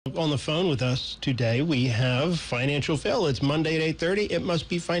On the phone with us today, we have Financial Phil. It's Monday at 8:30. It must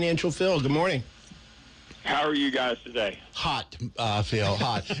be Financial Phil. Good morning. How are you guys today? Hot, Phil,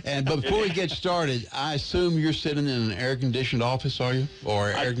 hot. But before we get started, I assume you're sitting in an air-conditioned office, are you? Or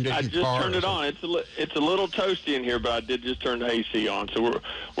air-conditioned car? I just turned it on. It's a little toasty in here, but I did just turn the AC on. So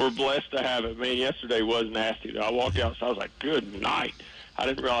we're blessed to have it. Man, yesterday was nasty. I walked outside. I was like, good night. I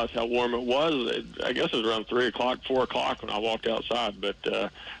didn't realize how warm it was. I guess it was around 3 o'clock, 4 o'clock when I walked outside.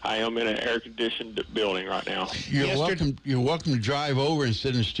 But I am in an air-conditioned building right now. You're welcome to drive over and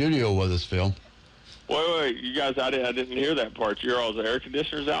sit in the studio with us, Phil. Wait, you guys, I didn't hear that part. Your all's air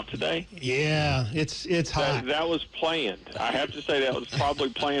conditioners out today? Yeah, it's hot. That was planned. I have to say that was probably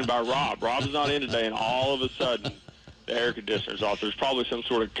planned by Rob. Rob's not in today, and all of a sudden, the air conditioner's off. There's probably some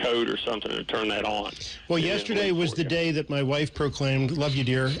sort of code or something to turn that on. Well, yesterday was the day that my wife proclaimed, love you,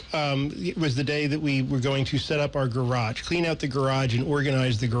 dear, it was the day that we were going to set up our garage, clean out the garage and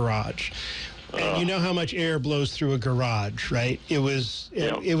organize the garage. And you know how much air blows through a garage, right? It was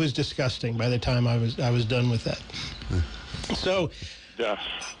disgusting by the time I was done with that. So,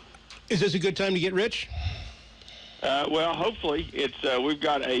 is this a good time to get rich? Well, hopefully. We've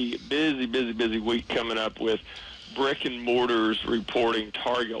got a busy week coming up with brick and mortars reporting: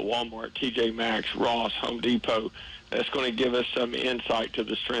 Target, Walmart, TJ Maxx, Ross, Home Depot. That's going to give us some insight to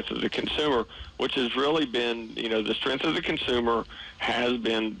the strength of the consumer, which has really been, the strength of the consumer has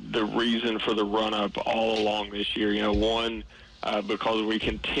been the reason for the run-up all along this year. Because we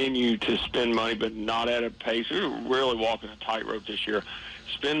continue to spend money but not at a pace. We're really walking a tightrope this year.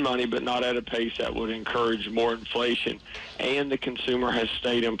 Spend money but not at a pace that would encourage more inflation. And the consumer has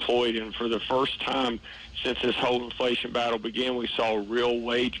stayed employed. And for the first time since this whole inflation battle began, we saw real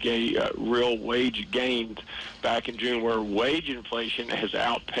wage gains back in June, where wage inflation has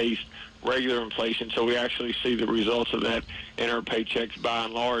outpaced regular inflation. So we actually see the results of that in our paychecks by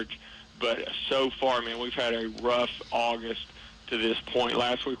and large. But so far, man, we've had a rough August to this point.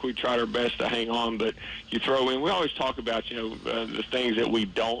 Last week we tried our best to hang on, but you throw in, we always talk about, the things that we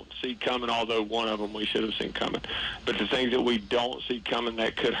don't see coming, although one of them we should have seen coming. But the things that we don't see coming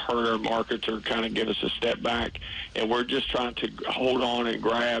that could hurt our markets or kind of give us a step back, and we're just trying to hold on and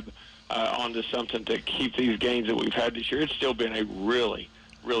grab onto something to keep these gains that we've had this year. It's still been a really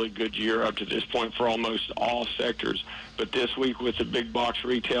good year up to this point for almost all sectors. But this week with the big box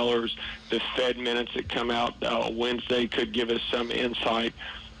retailers, the Fed minutes that come out Wednesday could give us some insight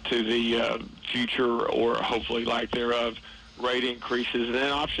to the future, or hopefully lack thereof, rate increases. And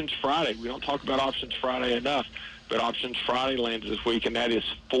then Options Friday. We don't talk about Options Friday enough, but Options Friday lands this week, and that is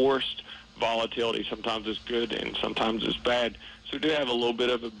forced volatility. Sometimes it's good and sometimes it's bad. So we do have a little bit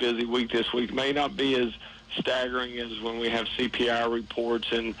of a busy week this week. May not be as staggering as when we have CPI reports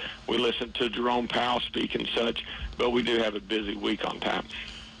and we listen to Jerome Powell speak and such, but we do have a busy week on tap.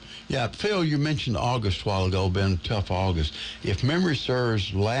 Yeah, Phil, you mentioned August a while ago, been a tough August. If memory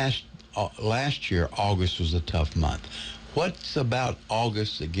serves, last year, August was a tough month. What's about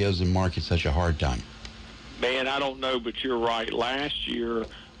August that gives the market such a hard time? Man, I don't know, but you're right. Last year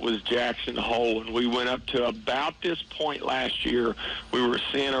was Jackson Hole, and we went up to about this point last year. We were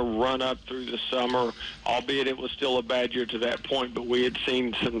seeing a run up through the summer, albeit it was still a bad year to that point, but we had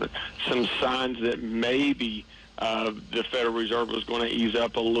seen some signs that maybe the Federal Reserve was going to ease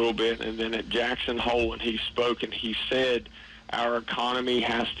up a little bit. And then at Jackson Hole, and he spoke and he said, our economy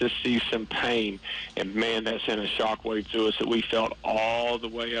has to see some pain. And, man, that sent a shockwave through us that we felt all the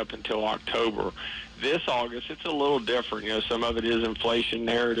way up until October. This August, it's a little different. Some of it is inflation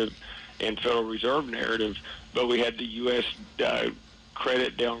narrative and Federal Reserve narrative, but we had the U.S.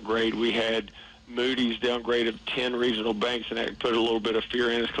 credit downgrade. We had Moody's downgrade of 10 regional banks, and that put a little bit of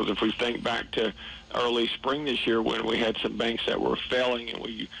fear in us, because if we think back to early spring this year when we had some banks that were failing and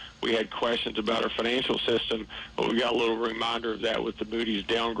we had questions about our financial system, but we got a little reminder of that with the Moody's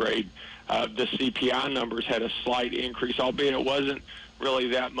downgrade. The CPI numbers had a slight increase, albeit it wasn't really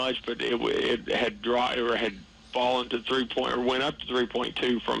that much, but it had dropped or had fallen to went up to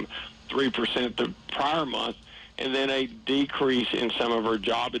 3.2 from 3% the prior month, and then a decrease in some of our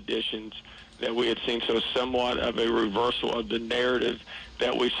job additions that we had seen. So somewhat of a reversal of the narrative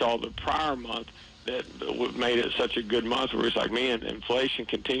that we saw the prior month that made it such a good month, where it's like, man, inflation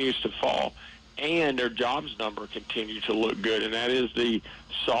continues to fall and their jobs number continued to look good. And that is the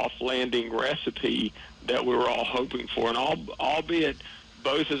soft landing recipe that we were all hoping for. And albeit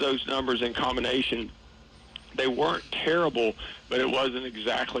both of those numbers in combination, they weren't terrible, but it wasn't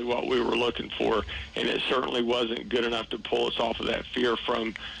exactly what we were looking for. And it certainly wasn't good enough to pull us off of that fear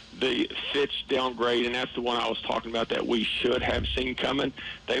from the Fitch downgrade. And that's the one I was talking about that we should have seen coming.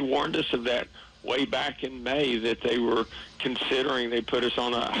 They warned us of that way back in May that they were considering. They put us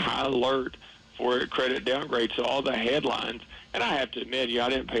on a high alert for a credit downgrade. So all the headlines, and I have to admit, I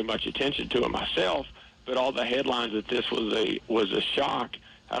didn't pay much attention to it myself, but all the headlines that this was a shock.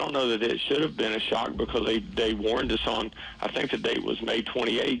 I don't know that it should have been a shock because they warned us on, I think the date was May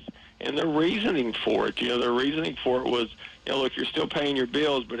 28th, and the reasoning for it, their reasoning for it was, look, you're still paying your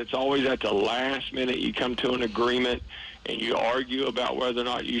bills, but it's always at the last minute you come to an agreement and you argue about whether or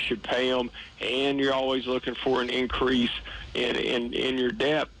not you should pay them, and you're always looking for an increase in your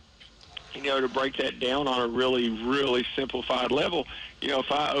debt. To break that down on a really, really simplified level,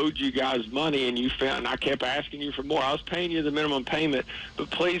 if I owed you guys money and I kept asking you for more, I was paying you the minimum payment, but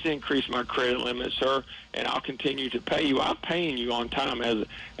please increase my credit limit, sir, and I'll continue to pay you. I'm paying you on time, as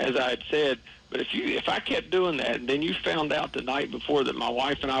I had said. But if I kept doing that, and then you found out the night before that my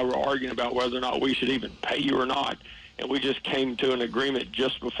wife and I were arguing about whether or not we should even pay you or not, and we just came to an agreement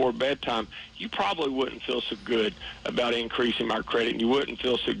just before bedtime, you probably wouldn't feel so good about increasing my credit, and you wouldn't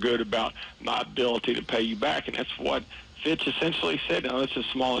feel so good about my ability to pay you back. And that's what Fitch essentially said. Now, it's the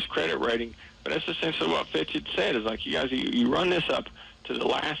smallest credit rating, but that's essentially what Fitch had said. Is like, you guys, you run this up to the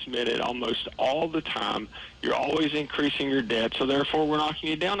last minute almost all the time. You're always increasing your debt, so therefore we're knocking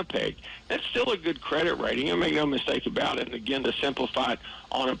you down a peg. That's still a good credit rating, and make no mistake about it. And again, to simplify it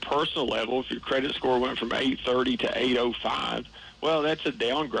on a personal level, if your credit score went from 830 to 805, well, that's a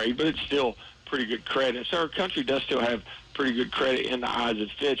downgrade, but it's still pretty good credit. So our country does still have pretty good credit in the eyes of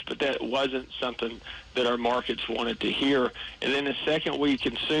Fitch, but that wasn't something that our markets wanted to hear. And then the second we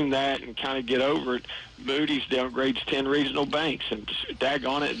consume that and kind of get over it, Moody's downgrades 10 regional banks, and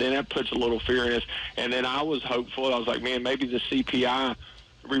daggone it, then that puts a little fear in us. And then I was hopeful. I was like, man, maybe the CPI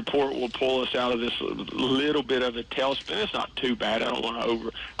report will pull us out of this little bit of a tailspin. It's not too bad. I don't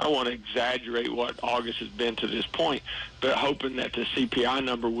want to exaggerate what August has been to this point, but hoping that the CPI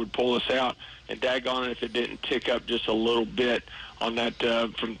number would pull us out. And daggone it if it didn't tick up just a little bit on that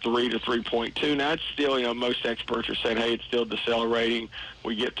from 3 to 3.2. Now, it's still, most experts are saying, hey, it's still decelerating.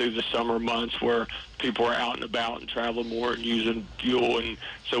 We get through the summer months where people are out and about and traveling more and using fuel, and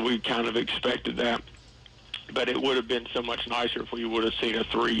so we kind of expected that. But it would have been so much nicer if we would have seen a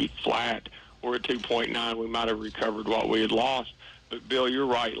 3 flat or a 2.9. We might have recovered what we had lost. But, Bill, you're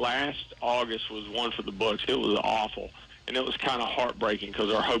right. Last August was one for the books. It was awful. And it was kind of heartbreaking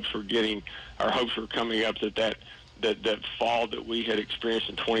because our hopes were coming up that fall that we had experienced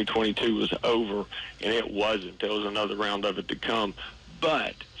in 2022 was over, and it wasn't. There was another round of it to come.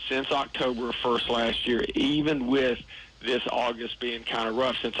 But since October 1st last year, even with this August being kind of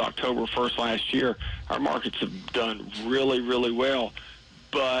rough, since October 1st last year, our markets have done really, really well,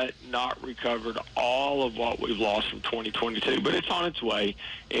 but not recovered all of what we've lost from 2022. But it's on its way,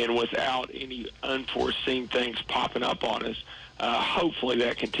 and without any unforeseen things popping up on us, hopefully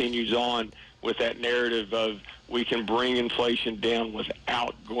that continues on with that narrative of we can bring inflation down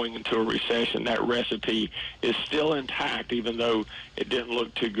without going into a recession. That recipe is still intact, even though it didn't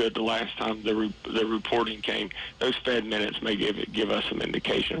look too good the last time the reporting came. Those Fed minutes may give us some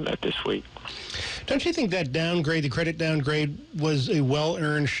indication of that this week. Don't you think that downgrade, the credit downgrade, was a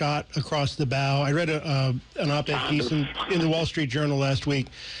well-earned shot across the bow? I read an op-ed piece in the Wall Street Journal last week,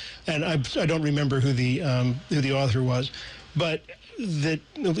 and I don't remember who the author was, but that,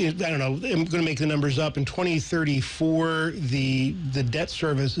 I don't know, I'm going to make the numbers up. In 2034, the debt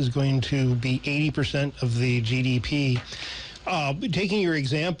service is going to be 80% of the GDP. Taking your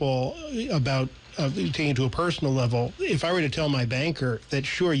example about taking it to a personal level, if I were to tell my banker that,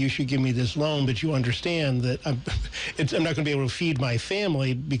 sure, you should give me this loan, but you understand that I'm not going to be able to feed my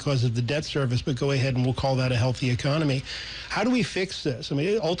family because of the debt service, but go ahead and we'll call that a healthy economy. How do we fix this? I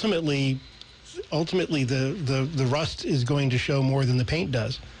mean, ultimately the rust is going to show more than the paint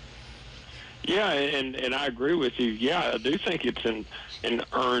does. Yeah, and I agree with you. Yeah, I do think it's an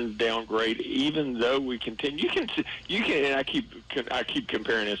earned downgrade, even though we continue. You can, and I keep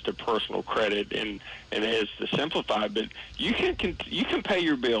comparing this to personal credit, and as to simplify, but you can pay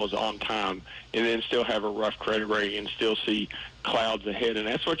your bills on time and then still have a rough credit rating and still see clouds ahead, and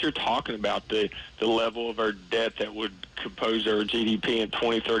that's what you're talking about, the level of our debt that would compose our GDP in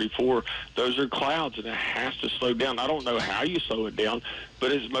 2034. Those are clouds, and it has to slow down. I don't know how you slow it down,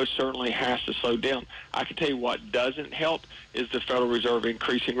 but it most certainly has to slow down. I can tell you what doesn't help is the Federal Reserve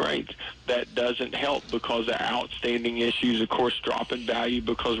increasing rates. That doesn't help because the outstanding issues, of course, drop in value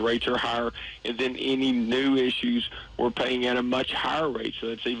because rates are higher, and then any new issues we're paying at a much higher rate, so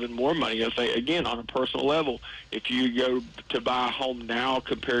it's even more money. I say, again, on a personal level, if you go to buy a home now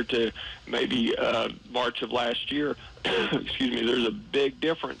compared to maybe March of last year, excuse me, there's a big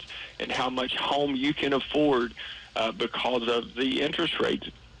difference in how much home you can afford because of the interest rates.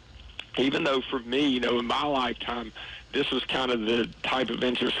 even though for me, in my lifetime, this was kind of the type of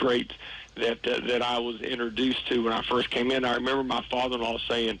interest rate that I was introduced to when I first came in. I remember my father-in-law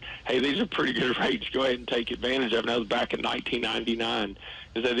saying, "Hey, these are pretty good rates. Go ahead and take advantage of it." And that was back in 1999.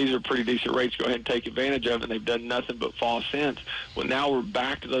 He said, "These are pretty decent rates. Go ahead and take advantage of it." And they've done nothing but fall since. Well, now we're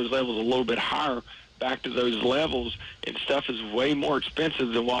back to those levels, a little bit higher, back to those levels, and stuff is way more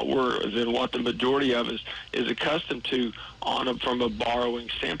expensive than what the majority of us is accustomed to from a borrowing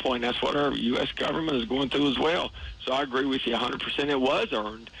standpoint. That's what our U.S. government is going through as well. So I agree with you 100%. It was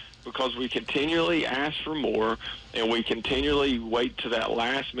earned, because we continually ask for more, and we continually wait to that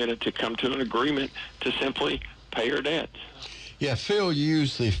last minute to come to an agreement to simply pay our debts. Yeah, Phil, you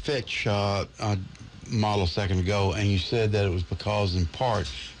used the Fitch model a second ago, and you said that it was because, in part,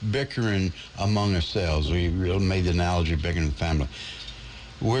 bickering among ourselves. We really made the analogy of bickering in the family.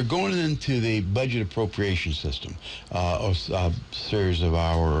 We're going into the budget appropriation system, a series of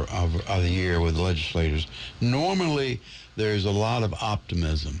the year with legislators. Normally, there's a lot of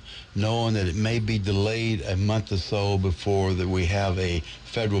optimism, knowing that it may be delayed a month or so before that we have a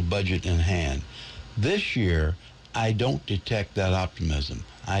federal budget in hand. This year, I don't detect that optimism.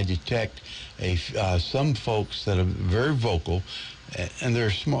 I detect some folks that are very vocal, and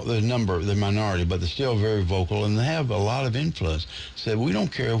they're small, they're minority, but they're still very vocal, and they have a lot of influence. Said, we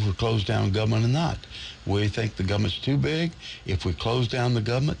don't care if we close down government or not. We think the government's too big. If we close down the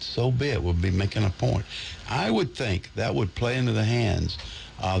government, so be it. We'll be making a point. I would think that would play into the hands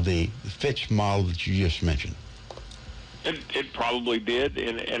of the Fitch model that you just mentioned. It probably did,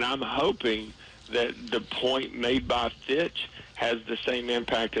 and I'm hoping that the point made by Fitch has the same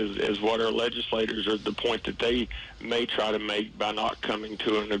impact as what our legislators, or the point that they may try to make by not coming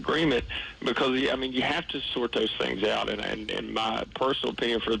to an agreement, because you have to sort those things out. And in my personal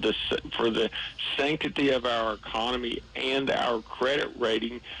opinion, for the sanctity of our economy and our credit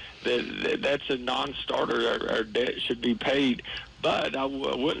rating, that's a non-starter. Our debt should be paid. But I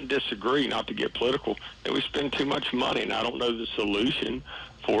wouldn't disagree, not to get political, that we spend too much money, and I don't know the solution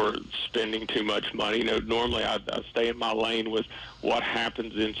for spending too much money. Normally I stay in my lane with what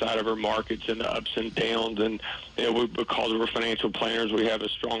happens inside of our markets and the ups and downs, and because we're financial planners, we have a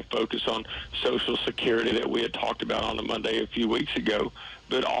strong focus on Social Security that we had talked about on a Monday a few weeks ago.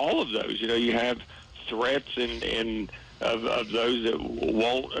 But all of those, you have threats and of those that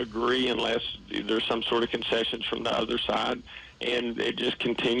won't agree unless there's some sort of concessions from the other side. And it just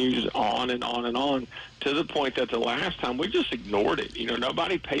continues on and on and on, to the point that the last time we just ignored it.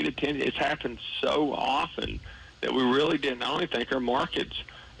 Nobody paid attention. It's happened so often that we really didn't. I don't think our markets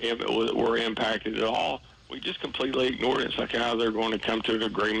were impacted at all. We just completely ignored it. It's like how they're going to come to an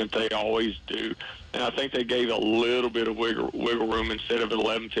agreement. They always do. And I think they gave a little bit of wiggle room instead of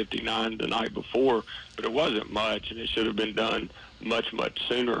 11:59 the night before, but it wasn't much, and it should have been done much, much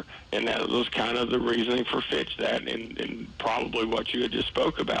sooner. And that was kind of the reasoning for Fitch, that and probably what you had just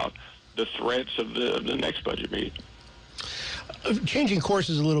spoke about, the threats of the next budget meeting. Changing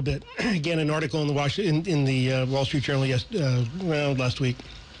courses a little bit. Again, an article in the Wall Street Journal last week,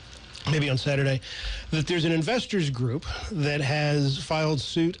 maybe on Saturday, that there's an investors group that has filed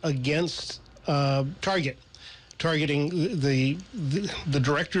suit against Target, targeting the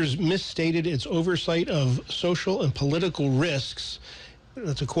directors misstated its oversight of social and political risks.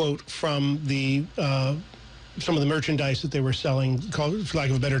 That's a quote from some of the merchandise that they were selling, called, for lack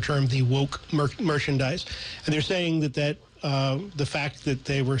of a better term, the woke merchandise. And they're saying that the fact that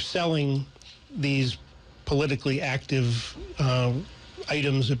they were selling these politically active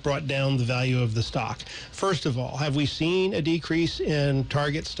items that brought down the value of the stock. First of all, have we seen a decrease in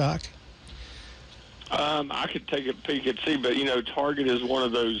Target stock? I could take a peek and see, but Target is one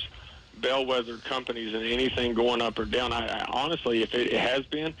of those bellwether companies, and anything going up or down, I honestly, if it has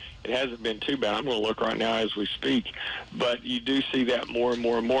been, it hasn't been too bad. I'm going to look right now as we speak, but you do see that more and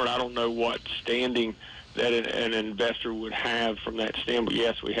more and more, and I don't know what standing that an investor would have from that standpoint.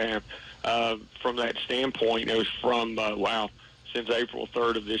 Yes, we have. From that standpoint, it was from, since April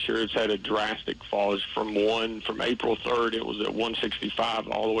 3rd of this year, it's had a drastic fall. It's from April 3rd, it was at 165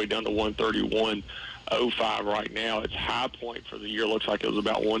 all the way down to 131.05 right now. Its high point for the year looks like it was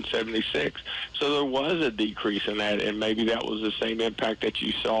about 176. So there was a decrease in that, and maybe that was the same impact that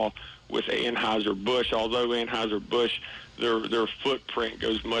you saw with Anheuser-Busch, although Anheuser-Busch, their footprint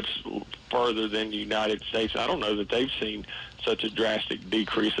goes much further than the United States. I don't know that they've seen such a drastic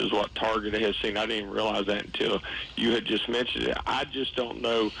decrease as what Target has seen. I didn't even realize that until you had just mentioned it. I just don't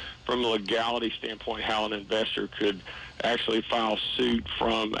know from a legality standpoint how an investor could actually file suit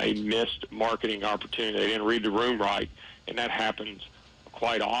from a missed marketing opportunity. They didn't read the room right, and that happens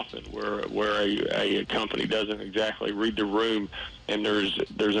quite often where a company doesn't exactly read the room, and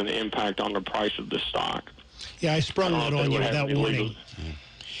there's an impact on the price of the stock. Yeah, I sprung that on you without warning.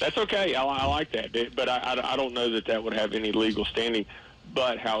 That's okay. I like that, but I don't know that would have any legal standing.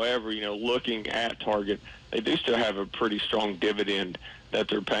 But, however, looking at Target, they do still have a pretty strong dividend that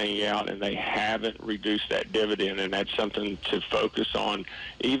they're paying out, and they haven't reduced that dividend, and that's something to focus on,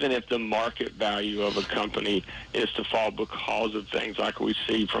 even if the market value of a company is to fall because of things like we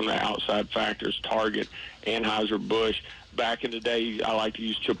see from the outside factors, Target, Anheuser-Busch. Back in the day, I like to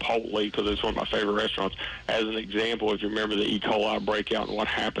use Chipotle because it's one of my favorite restaurants. As an example, if you remember the E. coli breakout and what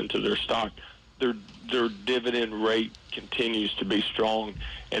happened to their stock, their dividend rate continues to be strong,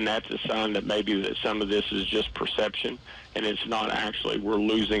 and that's a sign that maybe that some of this is just perception, and it's not actually we're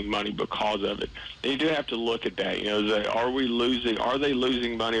losing money because of it. And you do have to look at that. Are they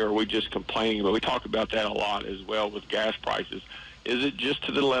losing money, or are we just complaining? But we talk about that a lot as well with gas prices. Is it just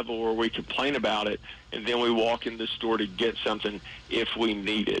to the level where we complain about it, and then we walk in the store to get something if we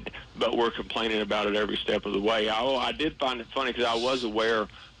need it, but we're complaining about it every step of the way? I did find it funny because I was aware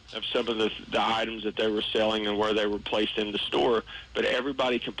of some of the items that they were selling and where they were placed in the store, but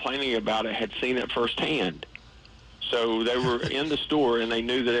everybody complaining about it had seen it firsthand. So they were in the store, and they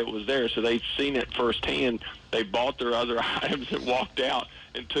knew that it was there, so they'd seen it firsthand. They bought their other items and walked out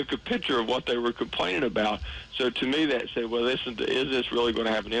and took a picture of what they were complaining about. So to me, that said, well, is this really going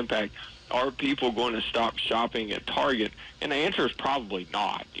to have an impact? Are people going to stop shopping at Target? And the answer is probably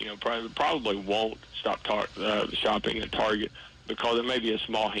not. Probably won't stop shopping at Target, because it may be a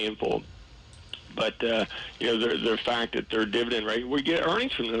small handful. But, the fact that their dividend rate, we get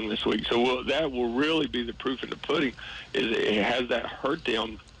earnings from them this week. So that will really be the proof in the pudding. Has that hurt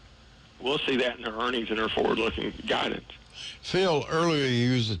them? We'll see that in their earnings and their forward-looking guidance. Phil, earlier you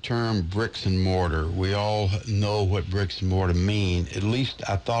used the term bricks and mortar. We all know what bricks and mortar mean. At least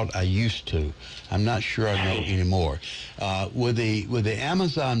I thought I used to. I'm not sure I know anymore. With the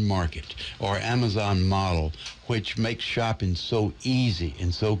Amazon market or Amazon model, which makes shopping so easy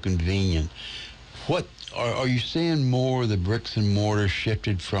and so convenient, what are you seeing more of the bricks and mortar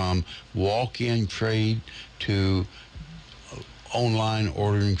shifted from walk-in trade to online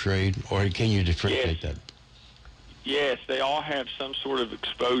ordering trade, or can you differentiate that? Yes, they all have some sort of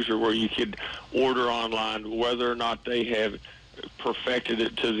exposure where you could order online, whether or not they have perfected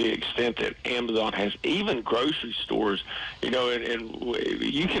it to the extent that Amazon has. Even grocery stores, and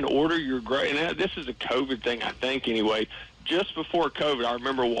you can order your and this is a COVID thing, I think, anyway. Just before COVID, I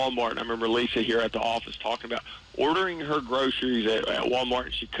remember Walmart, and I remember Lisa here at the office talking about ordering her groceries at Walmart,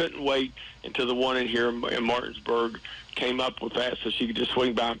 and she couldn't wait until the one in here in Martinsburg came up with that so she could just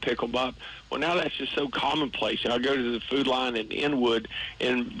swing by and pick them up. Well, now that's just so commonplace. I go to the Food Line in Inwood,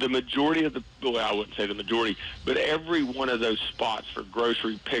 and the majority of I wouldn't say the majority, but every one of those spots for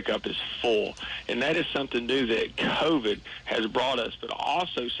grocery pickup is full. And that is something new that COVID has brought us, but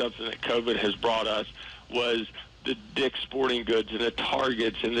also something that COVID has brought us was the Dick's Sporting Goods and the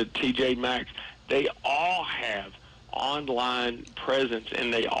Targets and the TJ Maxx. They all have online presence,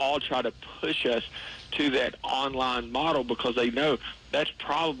 and they all try to push us to that online model because they know that's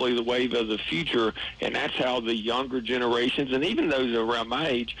probably the wave of the future, and that's how the younger generations, and even those around my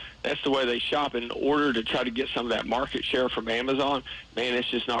age, that's the way they shop. In order to try to get some of that market share from Amazon, man, it's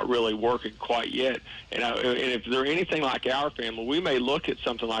just not really working quite yet. And if they're anything like our family, we may look at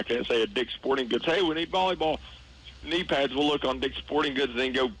something like that, say a Dick's Sporting Goods, hey, we need volleyball knee pads. We'll look on Dick's Sporting Goods and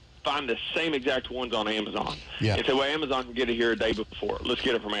then go find the same exact ones on Amazon. Yeah. And say, well, Amazon can get it here a day before. Let's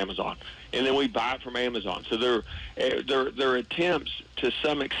get it from Amazon. And then we buy it from Amazon. So their attempts, to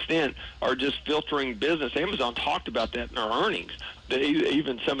some extent, are just filtering business. Amazon talked about that in their earnings.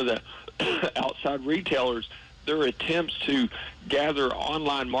 Even some of the outside retailers, their attempts to gather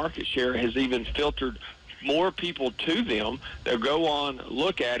online market share has even filtered more people to them. They'll go on,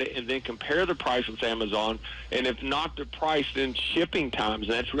 look at it, and then compare the price with Amazon. And if not the price, then shipping times.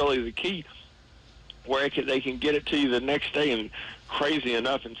 And that's really the key, where they can get it to you the next day. And crazy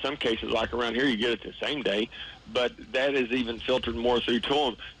enough, in some cases, like around here, you get it the same day. But that is even filtered more through to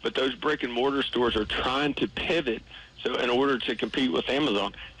them. But those brick and mortar stores are trying to pivot so in order to compete with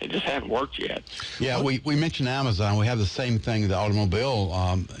Amazon. It just hasn't worked yet. Yeah, we mentioned Amazon. We have the same thing in the automobile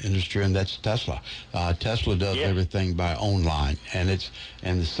industry, and that's Tesla. Tesla does everything by online, and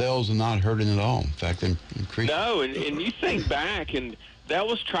the sales are not hurting at all. In fact, they're increasing. No, and you think back, and that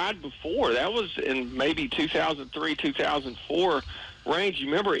was tried before. That was in maybe 2003, 2004 range. You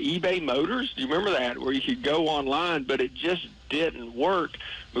remember eBay Motors? Do you remember that, where you could go online, but it just didn't work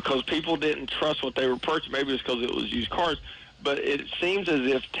because people didn't trust what they were purchasing. Maybe it's because it was used cars. but it seems as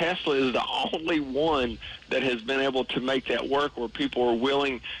if Tesla is the only one that has been able to make that work, where people are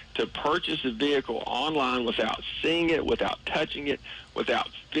willing to purchase a vehicle online without seeing it, without touching it, without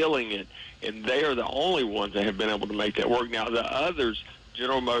feeling it. And they are the only ones that have been able to make that work. Now, the others,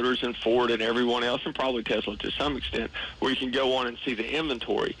 General Motors and Ford and everyone else, and probably Tesla to some extent, where you can go on and see the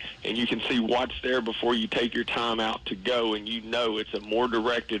inventory, and you can see what's there before you take your time out to go, and you know it's a more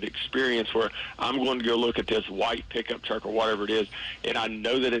directed experience where I'm going to go look at this white pickup truck or whatever it is, and I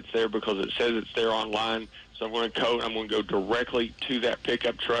know that it's there because it says it's there online. So I'm going to go directly to that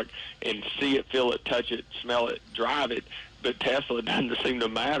pickup truck and see it, feel it, touch it, smell it, drive it. But Tesla doesn't seem to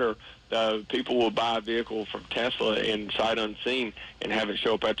matter. People will buy a vehicle from Tesla in sight unseen and have it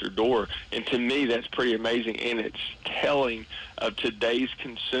show up at their door. And to me, that's pretty amazing, and it's telling of today's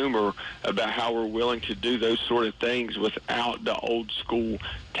consumer about how we're willing to do those sort of things without the old school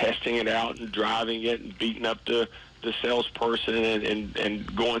testing it out and driving it and beating up the salesperson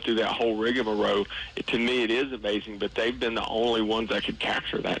and going through that whole rigmarole. To me, it is amazing, but they've been the only ones that could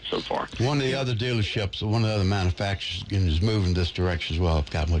capture that so far. One of the other dealerships, one of the other manufacturers is moving this direction as well.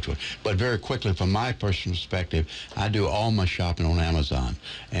 I've got which one. But very quickly, from my personal perspective, I do all my shopping on Amazon,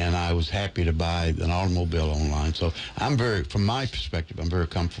 and I was happy to buy an automobile online. So from my perspective, I'm very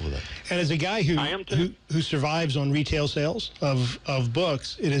comfortable with it. And as a guy who survives on retail sales of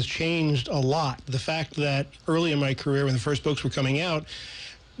books, it has changed a lot. The fact that early in my career, when the first books were coming out,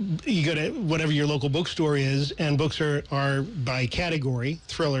 you go to whatever your local bookstore is, and books are by category,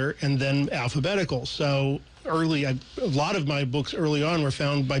 thriller, and then alphabetical. So a lot of my books early on were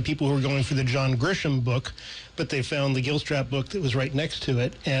found by people who were going for the John Grisham book, but they found the Gilstrap book that was right next to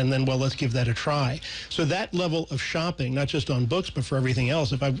it, and then, well, let's give that a try. So that level of shopping, not just on books, but for everything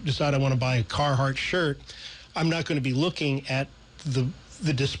else, if I decide I want to buy a Carhartt shirt, I'm not going to be looking at the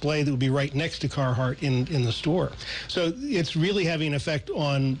display that would be right next to Carhartt in the store. So it's really having an effect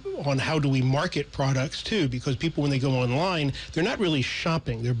on how do we market products too, because people, when they go online, they're not really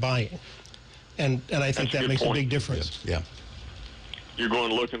shopping, they're buying. And I think that makes a big difference. Yeah. You're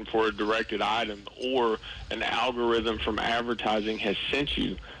going looking for a directed item, or an algorithm from advertising has sent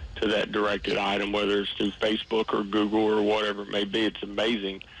you to that directed item, whether it's through Facebook or Google or whatever it may be. It's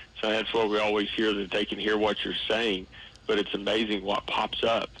amazing. So that's what we always hear, that they can hear what you're saying. But it's amazing what pops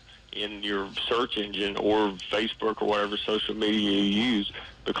up in your search engine or Facebook or whatever social media you use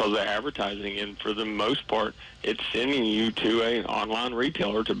because of advertising. And for the most part, it's sending you to an online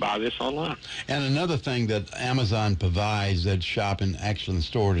retailer to buy this online. And another thing that Amazon provides that shopping actually in the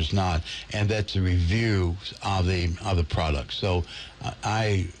store does not, and that's a review of the product. So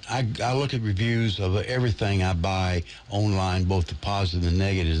I look at reviews of everything I buy online, both the positive and the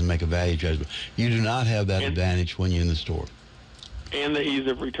negatives, and make a value judgment. You do not have that advantage when you're in the store. And the ease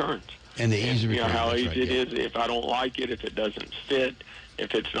of returns. And the ease of returns. You know how easy it is. If I don't like it, if it doesn't fit,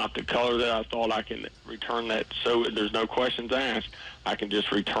 if it's not the color that I thought, I can return that. So there's no questions asked. I can just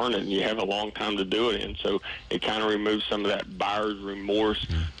return it, and you have a long time to do it in. So it kind of removes some of that buyer's remorse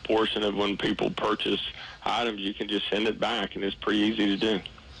portion of when people purchase items. You can just send it back, and it's pretty easy to do.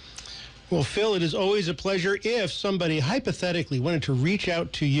 Well, Phil, it is always a pleasure. If somebody hypothetically wanted to reach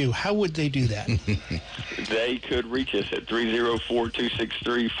out to you, how would they do that? They could reach us at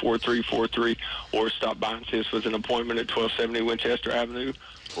 304-263-4343 or stop by and see us with an appointment at 1270 Winchester Avenue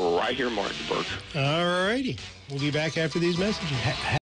right here in Martinsburg. All righty. We'll be back after these messages.